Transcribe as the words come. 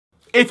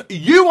If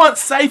you want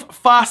safe,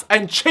 fast,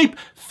 and cheap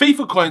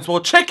FIFA coins, well,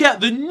 check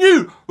out the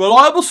new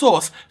reliable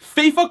source,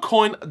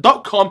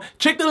 FIFAcoin.com.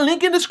 Check the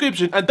link in the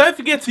description, and don't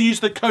forget to use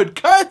the code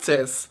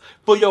CURTIS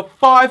for your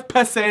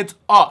 5%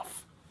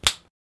 off.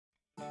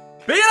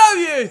 Big up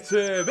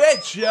YouTube,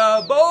 it's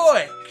your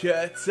boy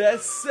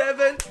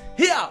Curtis7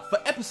 here for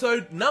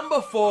episode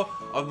number 4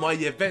 of my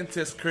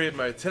Juventus career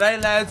mode. Today,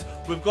 lads,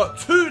 we've got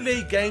 2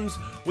 league games.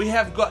 We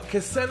have got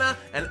Cesena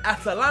and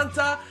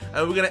Atalanta,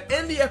 and we're going to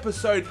end the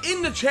episode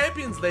in the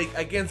Champions League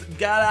against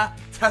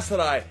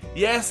Galatasaray.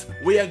 Yes,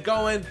 we are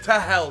going to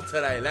hell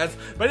today, lads.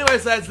 But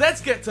anyways, lads,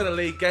 let's get to the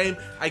league game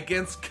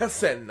against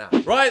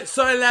Cesena. Right,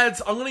 so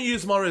lads, I'm going to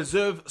use my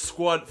reserve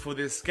squad for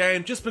this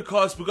game just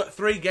because we've got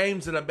 3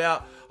 games in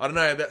about, I don't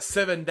know, about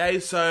 7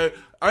 days, so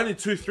only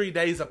 2-3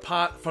 days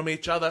apart from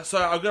each other, so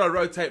I've got to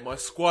rotate my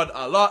squad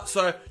a lot.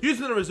 So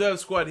using the reserve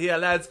squad here,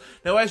 lads.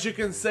 Now, as you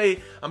can see,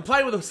 I'm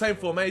playing with the same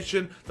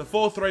formation, the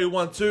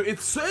 4-3-1-2.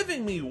 It's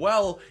serving me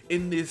well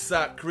in this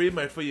career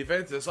mode for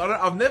Juventus.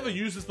 I've never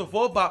used this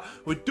before, but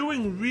we're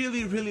doing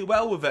really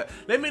well with it.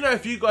 Let me know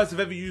if you guys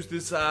have ever used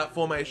this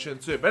formation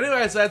too. But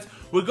anyways, lads,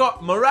 we've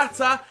got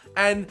Morata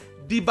and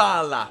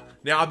Dybala.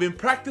 Now, I've been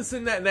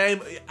practicing that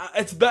name.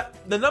 It's the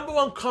number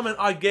 1 comment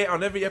I get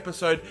on every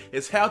episode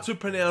is how to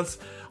pronounce.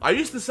 I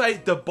used to say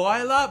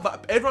Dybala,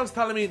 but everyone's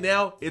telling me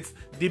now it's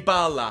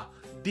Dybala.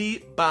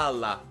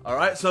 Dybala.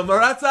 Alright, so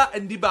Morata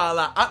and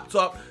Dybala up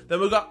top. Then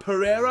we've got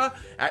Pereira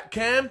at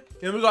cam.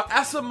 Then we've got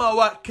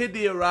Asamoah,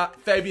 Khedira,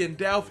 Fabian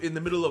Delph in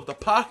the middle of the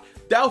park.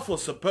 Delph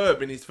was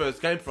superb in his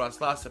first game for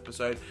us last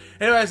episode.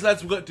 Anyways,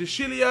 lads, we've got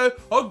Deschilio,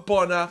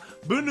 Ogbonna,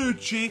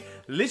 Bonucci,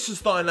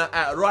 Liechtensteiner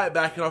at right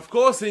back. And of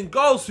course, in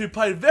goals, who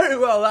played very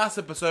well last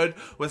episode,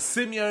 was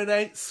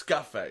Simeone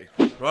Scaffe.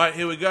 Right,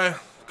 here we go.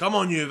 Come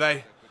on,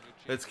 Juve.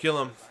 Let's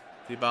kill him.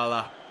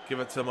 Dybala, give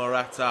it to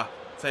Morata.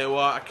 Tell you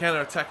what, a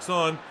counter-attack's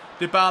on.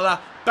 Dybala,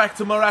 back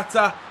to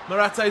Morata.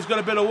 Morata, he's got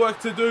a bit of work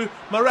to do.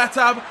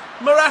 Morata.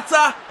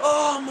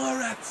 Oh,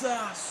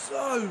 Morata,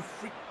 so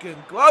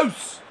freaking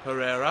close.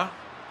 Pereira,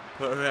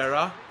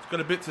 he's got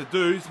a bit to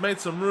do. He's made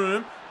some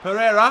room.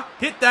 Pereira,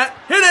 hit that,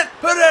 hit it.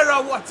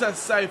 Pereira, what a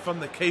save from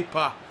the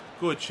keeper.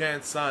 Good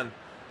chance, son.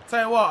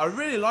 Tell you what, I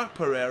really like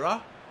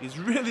Pereira. He's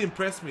really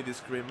impressed me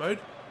this career mode.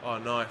 Oh,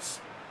 nice.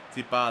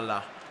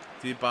 Dybala.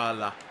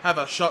 Have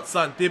a shot,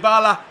 son.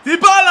 Dybala.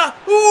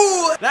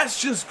 Ooh!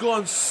 That's just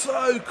gone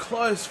so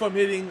close from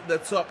hitting the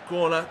top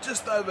corner.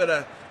 Just over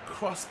the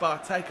crossbar.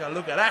 Take a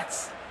look at that.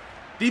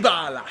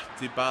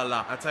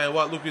 Dybala. I tell you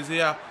what, look who's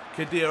here.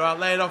 Khedira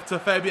laid off to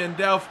Fabian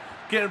Delph.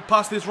 Getting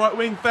past this right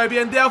wing.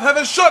 Fabian Delph. Have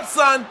a shot,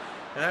 son.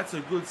 And that's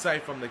a good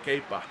save from the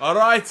keeper.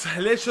 Alright,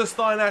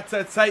 Liechtensteiner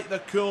to take the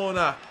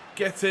corner.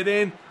 Gets it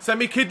in.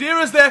 Sami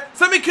Khedira's there.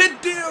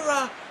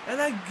 Khedira. And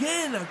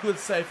again, a good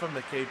save from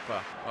the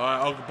keeper.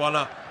 Alright,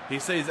 Ogbonna. He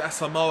sees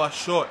Asamoah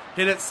short.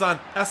 Hit it, son.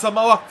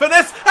 Asamoah.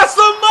 Finesse.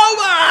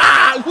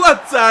 Asamoah!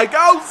 What a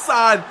goal,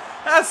 son.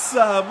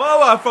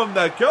 Asamoah from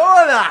the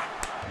corner.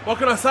 What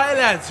can I say,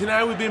 lads? You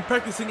know, we've been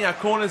practicing our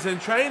corners in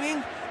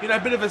training. You know, a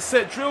bit of a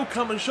set drill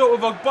coming short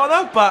with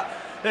Ogbonna, but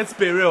let's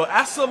be real.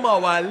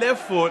 Asamoah,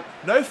 left foot,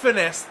 no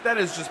finesse. That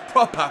is just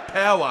proper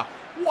power.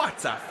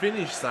 What a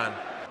finish, son.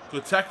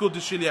 Good tackle,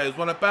 Deschilio. He's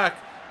won it back.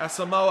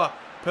 Asamoah.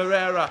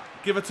 Pereira,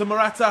 give it to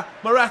Morata.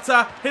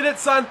 Hit it,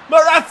 son.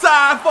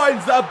 Morata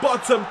finds the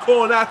bottom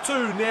corner.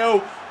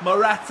 2-0.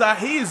 Morata,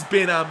 he's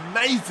been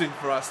amazing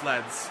for us,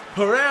 lads.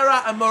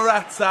 Pereira and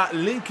Morata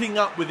linking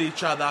up with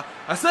each other.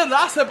 I said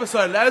last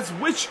episode, lads,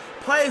 which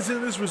players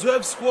in this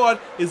reserve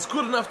squad is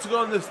good enough to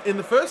go in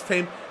the first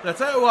team. And I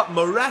tell you what,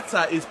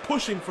 Morata is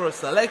pushing for a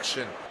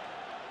selection.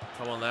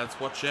 Come on, lads,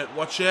 watch it.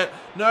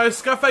 No,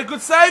 Scaffe,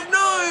 good save.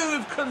 No,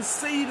 we've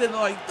conceded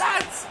like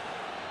that.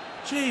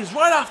 Jeez,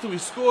 right after we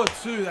scored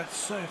too, that's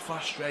so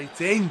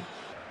frustrating.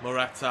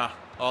 Morata,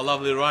 oh,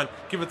 lovely run.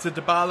 Give it to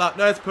Dybala.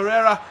 No, it's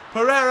Pereira,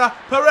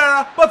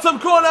 bottom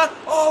corner.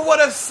 Oh,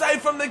 what a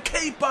save from the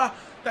keeper.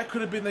 That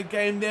could have been the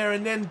game there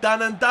and then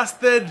done and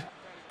dusted.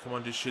 Come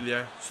on,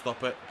 Deschilio,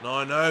 stop it.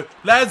 No.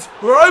 Lads,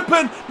 we're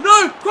open.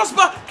 No,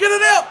 crossbar, get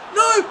it out.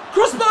 No,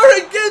 crossbar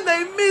again.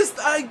 They missed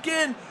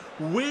again.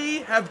 We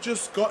have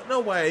just gotten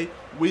away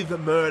with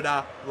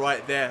murder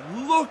right there.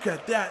 Look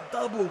at that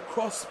double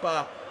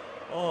crossbar.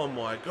 Oh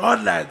my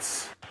God,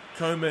 lads.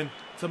 Coman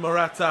to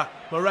Morata.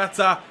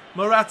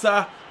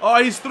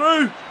 Oh, he's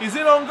through. He's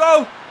in on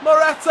goal.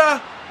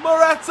 Morata.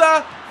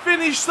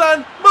 Finish,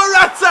 son.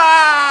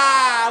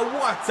 Morata!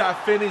 What a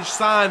finish,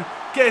 son.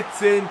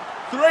 Gets in.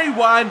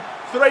 3-1.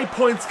 3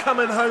 points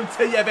coming home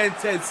to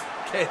Juventus.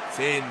 Get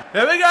in.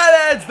 There we go,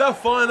 lads. The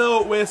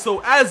final whistle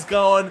has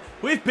gone.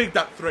 We've picked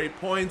up 3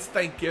 points.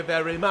 Thank you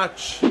very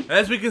much.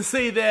 As we can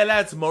see there,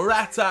 lads,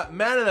 Morata,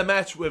 man of the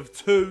match with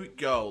 2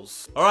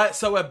 goals. Alright,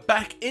 so we're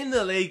back in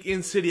the league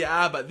in Serie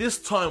A, but this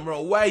time we're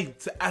away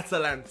to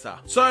Atalanta.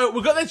 So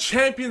we've got the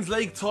Champions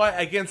League tie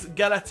against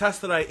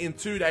Galatasaray in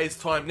 2 days'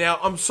 time. Now,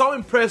 I'm so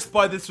impressed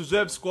by this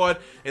reserve squad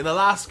in the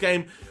last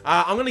game.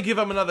 I'm going to give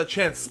him another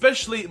chance,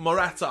 especially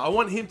Morata. I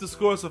want him to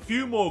score us a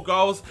few more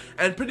goals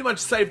and pretty much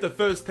save the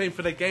first team for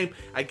for the game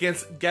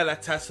against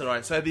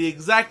Galatasaray. So the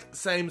exact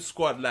same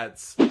squad,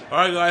 lads.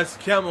 Alright guys,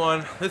 come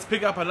on. Let's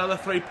pick up another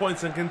 3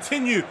 points and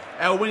continue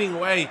our winning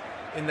way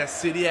in the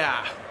Serie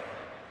A.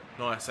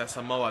 Nice, that's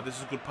Samoa. This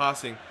is good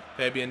passing.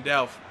 Fabian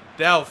Delph.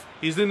 Delph,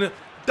 he's in the...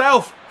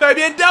 Delph!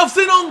 Fabian Delph's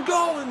in on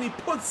goal and he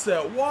puts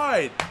it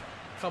wide.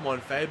 Come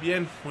on,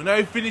 Fabian. We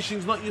know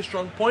finishing's not your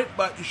strong point,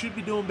 but you should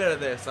be doing better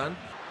there, son.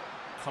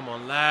 Come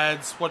on,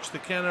 lads. Watch the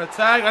counter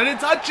attack. I didn't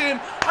touch him.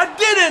 I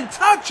didn't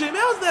touch him.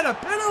 How's that a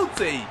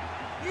penalty?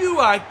 You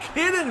are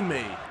kidding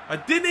me. I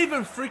didn't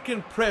even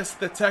freaking press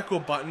the tackle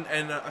button,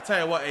 and I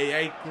tell you what,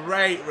 EA,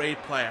 great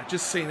replay. I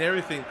just seen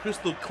everything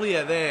crystal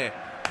clear there.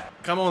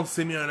 Come on,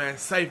 Simeone.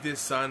 Save this,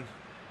 son.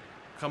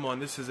 Come on,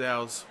 this is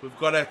ours. We've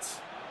got it.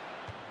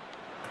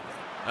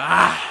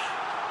 Alright,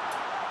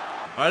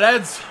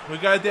 lads. We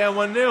go down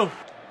 1-0.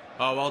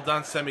 Oh, well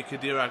done, Sami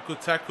Khedira. Good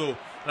tackle.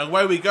 And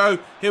away we go.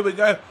 Here we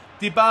go.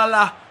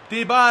 Dybala.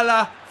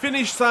 Dybala.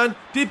 Finish, son.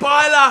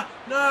 Dybala.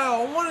 No,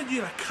 I wanted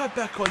you to cut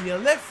back on your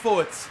left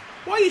foot.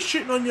 Why are you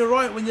shooting on your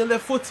right when you're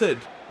left-footed?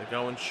 They're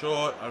going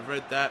short. I've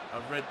read that.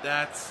 I've read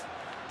that.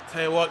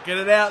 Tell you what, get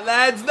it out,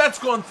 lads. That's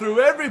gone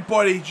through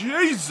everybody.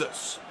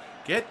 Jesus.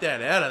 Get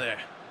that out of there.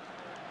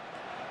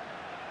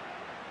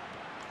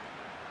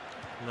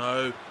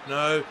 No,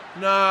 no,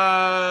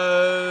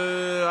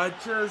 no. I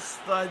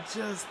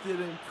just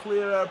didn't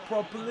clear it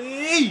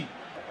properly.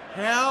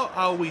 How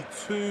are we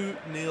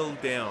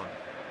 2-0 down?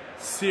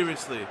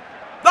 Seriously.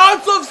 No,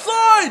 it's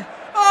offside!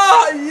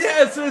 Ah,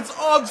 yes, it's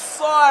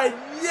offside.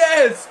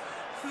 Yes.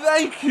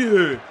 Thank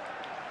you.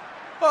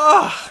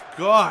 Oh,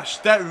 gosh.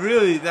 That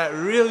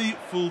really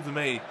fooled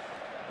me.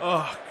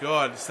 Oh,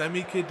 God.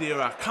 Sami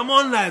Khedira. Come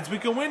on, lads. We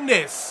can win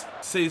this.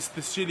 Sees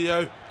the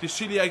studio. The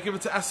studio give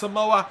it to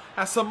Asamoah.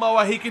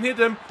 Asamoah, he can hit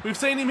them. We've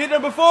seen him hit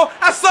them before.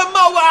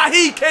 Asamoah,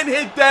 he can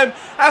hit them.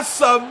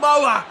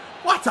 Asamoah.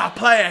 What a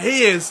player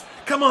he is.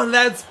 Come on,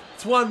 lads.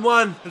 It's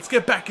 1-1. Let's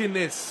get back in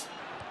this.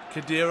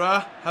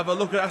 Khedira. Have a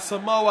look at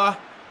Asamoah.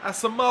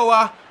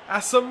 Asamoah.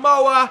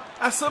 Asamoah.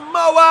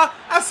 Asamoah.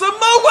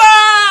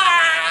 Asamoah.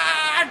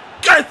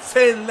 Gets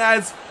in,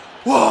 lads.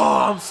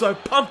 Whoa, I'm so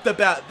pumped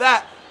about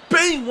that.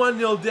 Being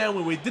 1-0 down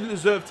when we didn't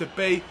deserve to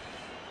be.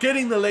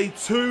 Getting the lead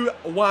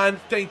 2-1.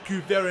 Thank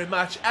you very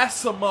much.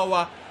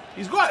 Asamoah.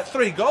 He's got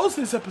 3 goals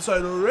this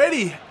episode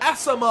already.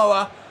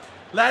 Asamoah.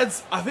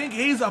 Lads, I think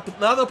he's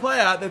another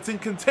player that's in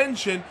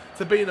contention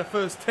to be in the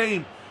first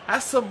team.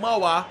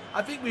 Asamoah,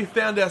 I think we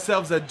found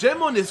ourselves a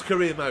gem on this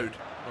career mode.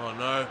 Oh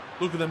no,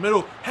 look at the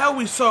middle. How are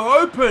we so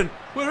open?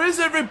 Where is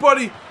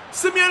everybody?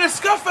 Simeone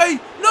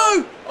Scaffe,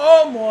 no!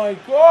 Oh my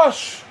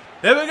gosh.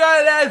 There we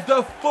go, lads.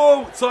 The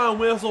full-time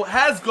whistle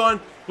has gone.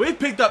 We've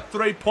picked up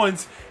 3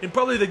 points in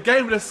probably the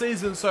game of the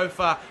season so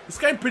far. This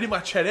game pretty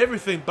much had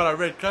everything but a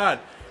red card.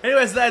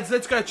 Anyways, lads,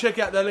 let's go check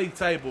out the league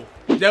table.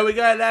 There we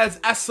go, lads.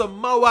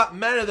 Asamoah,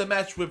 man of the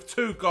match with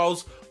 2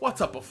 goals. What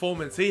a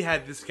performance he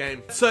had this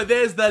game. So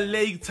there's the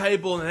league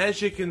table, and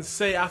as you can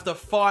see, after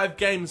 5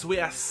 games, we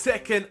are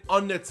second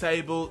on the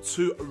table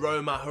to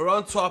Roma, who are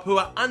on top, who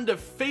are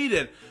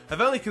undefeated.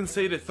 Have only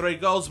conceded 3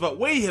 goals, but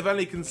we have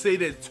only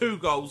conceded 2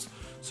 goals.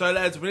 So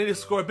lads, we need to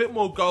score a bit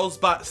more goals,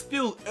 but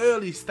still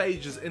early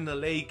stages in the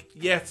league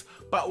yet.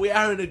 But we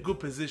are in a good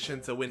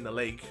position to win the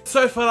league.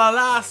 So for the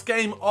last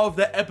game of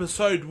the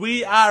episode,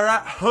 we are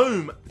at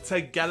home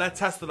to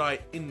Galatasaray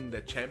in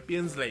the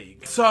Champions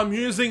League. So I'm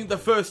using the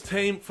first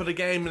team for the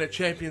game in the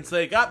Champions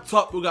League. Up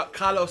top, we've got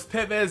Carlos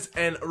Tevez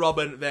and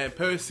Robin van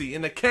Persie.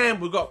 In the cam,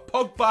 we've got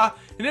Pogba.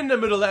 And in the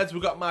middle, lads,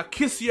 we've got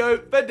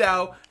Marchisio,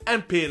 Vidal,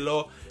 and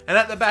Pirlo. And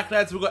at the back,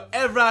 lads, we've got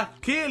Evra,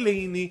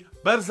 Chiellini,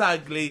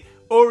 Barzagli,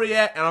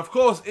 Aurier, and of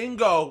course, in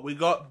goal, we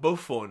got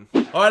Buffon.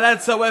 Alright,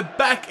 lads, so we're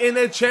back in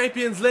the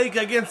Champions League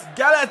against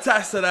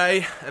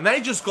Galatasaray, and they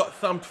just got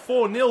thumped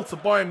 4-0 to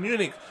Bayern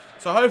Munich.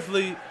 So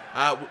hopefully,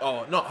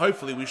 not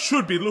hopefully, we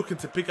should be looking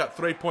to pick up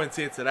 3 points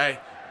here today.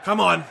 Come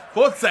on,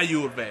 Forza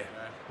Juve.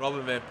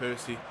 Robin van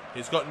Persie,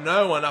 he's got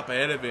no one up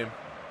ahead of him.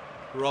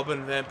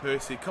 Robin van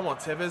Persie, come on,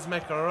 Tevez,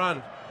 make a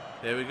run.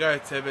 There we go,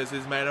 Tevez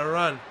has made a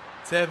run.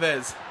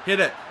 Tevez,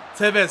 hit it.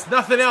 Tevez,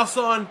 nothing else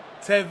on.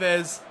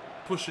 Tevez.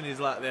 Pushing his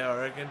luck there,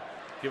 I reckon.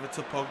 Give it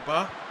to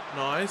Pogba.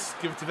 Nice.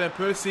 Give it to Van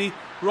Persie.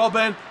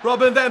 Robin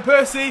Van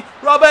Persie.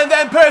 Robin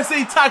Van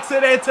Persie tucks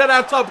it into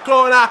the top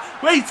corner.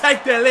 We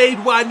take the lead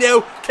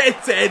 1-0.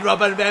 Gets in,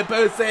 Robin Van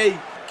Persie.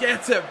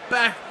 Gets it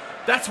back.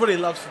 That's what he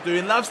loves to do.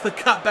 He loves to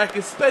cut back,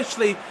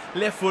 especially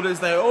left footers.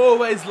 They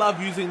always love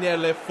using their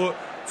left foot.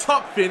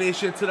 Top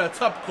finish into the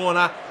top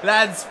corner.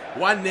 Lads,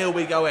 1-0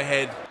 we go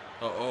ahead.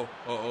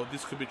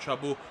 This could be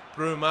trouble.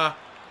 Bruma.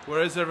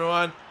 Where is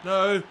everyone?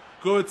 No.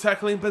 Good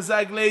tackling,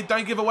 Barzagli.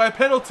 Don't give away a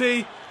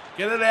penalty.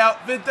 Get it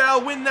out.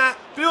 Vidal, win that.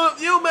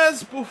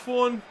 Yilmaz,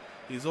 Buffon.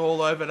 He's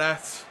all over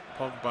that.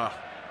 Pogba.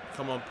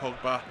 Come on,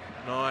 Pogba.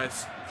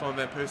 Nice. Come on,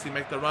 Van Persie,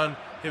 make the run.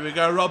 Here we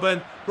go,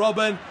 Robin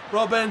Van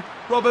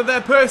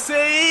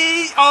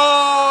Persie.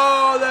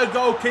 Oh, the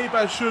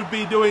goalkeeper should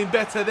be doing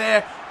better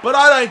there. But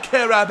I don't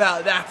care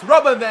about that.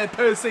 Robin Van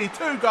Persie,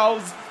 2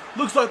 goals.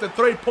 Looks like the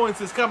 3 points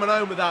is coming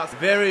home with us.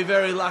 Very,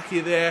 very lucky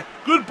there.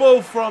 Good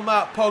ball from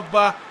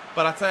Pogba.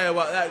 But I tell you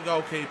what, that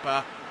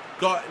goalkeeper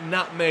got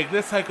nutmeg.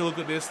 Let's take a look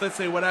at this. Let's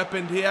see what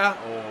happened here.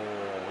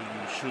 Oh,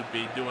 you should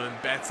be doing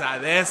better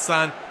there,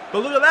 son.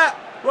 But look at that.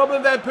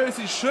 Robin Van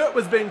Persie's shirt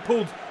was being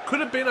pulled.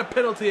 Could have been a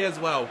penalty as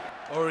well.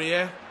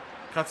 Aurier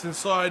cuts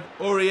inside.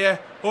 Aurier.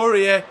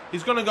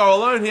 He's going to go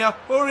alone here.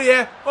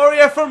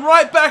 Aurier from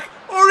right back.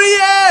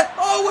 Aurier!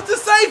 Oh, what a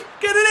save!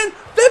 Get it in!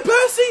 Van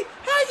Persie!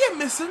 How are you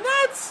missing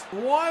that?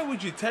 Why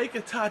would you take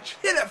a touch?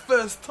 Hit it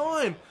first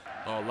time.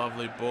 Oh,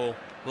 lovely ball.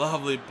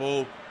 Lovely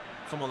ball.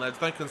 Come on, lads.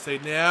 Don't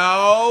concede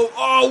now.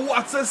 Oh,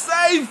 what a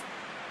save!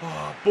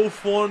 Oh,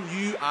 Buffon,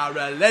 you are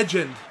a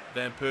legend.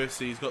 Van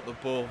Persie's got the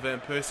ball.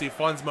 Van Persie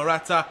finds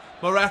Morata.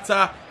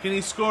 Morata, can he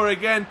score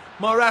again?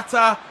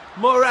 Morata,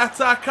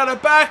 cut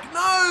it back.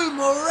 No,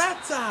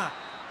 Morata.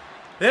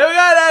 There we go,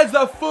 lads.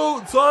 The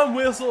full-time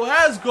whistle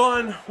has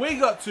gone. We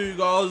got 2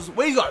 goals.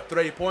 We got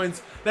 3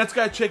 points. Let's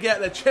go check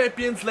out the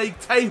Champions League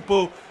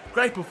table.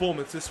 Great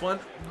performance, this one.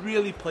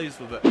 Really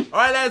pleased with it.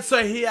 Alright, lads,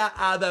 so here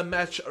are the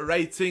match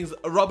ratings.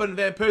 Robin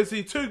Van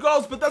Persie, 2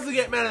 goals, but doesn't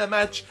get man of the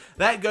match.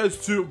 That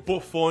goes to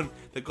Buffon.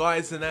 The guy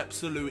is an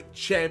absolute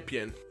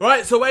champion.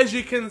 Right, so as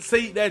you can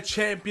see, the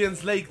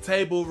Champions League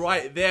table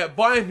right there.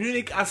 Bayern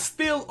Munich are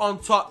still on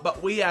top,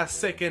 but we are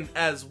second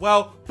as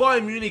well.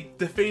 Bayern Munich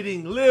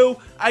defeating Lille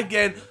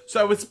again.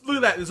 So it's, look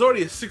at that, there's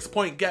already a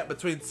 6-point gap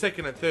between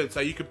second and third. So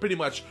you can pretty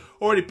much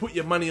already put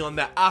your money on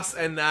that. Us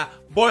and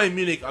Bayern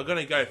Munich are going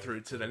to go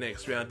through to the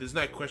next round. There's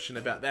no question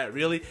about that,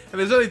 really. And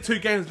there's only 2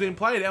 games being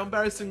played. How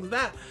embarrassing is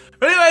that?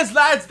 But anyways,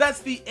 lads,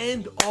 that's the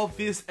end of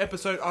this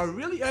episode. I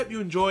really hope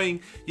you're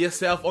enjoying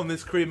yourself on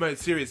this career mode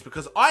series,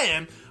 because I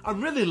am.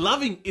 I'm really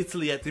loving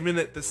Italy at the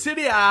minute. The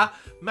Serie A,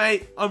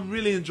 mate, I'm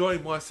really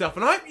enjoying myself.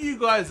 And I hope you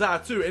guys are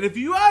too. And if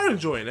you are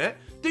enjoying it,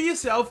 do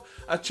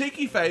yourself a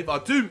cheeky favour,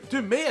 do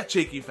me a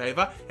cheeky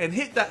favour, and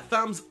hit that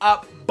thumbs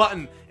up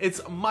button. It's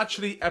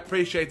muchly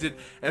appreciated.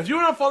 And if you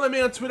want to follow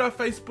me on Twitter,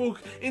 Facebook,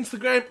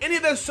 Instagram, any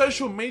of those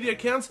social media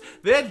accounts,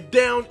 they're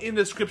down in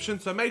the description,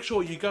 so make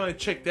sure you go and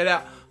check that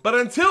out. But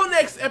until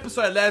next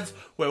episode, lads,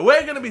 where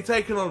we're going to be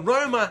taking on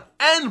Roma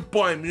and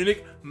Bayern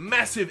Munich,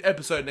 massive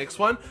episode next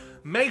one,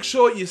 make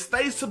sure you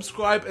stay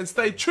subscribed and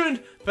stay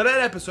tuned for that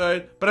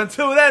episode. But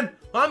until then,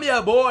 I'm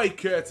your boy,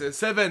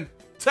 Curtis7.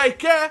 Take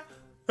care.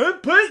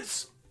 And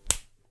peace!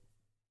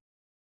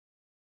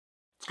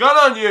 What's going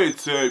on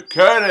YouTube?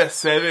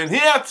 Curtis7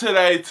 here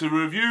today to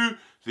review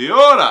the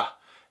Order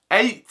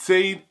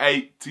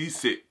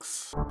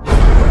 1886.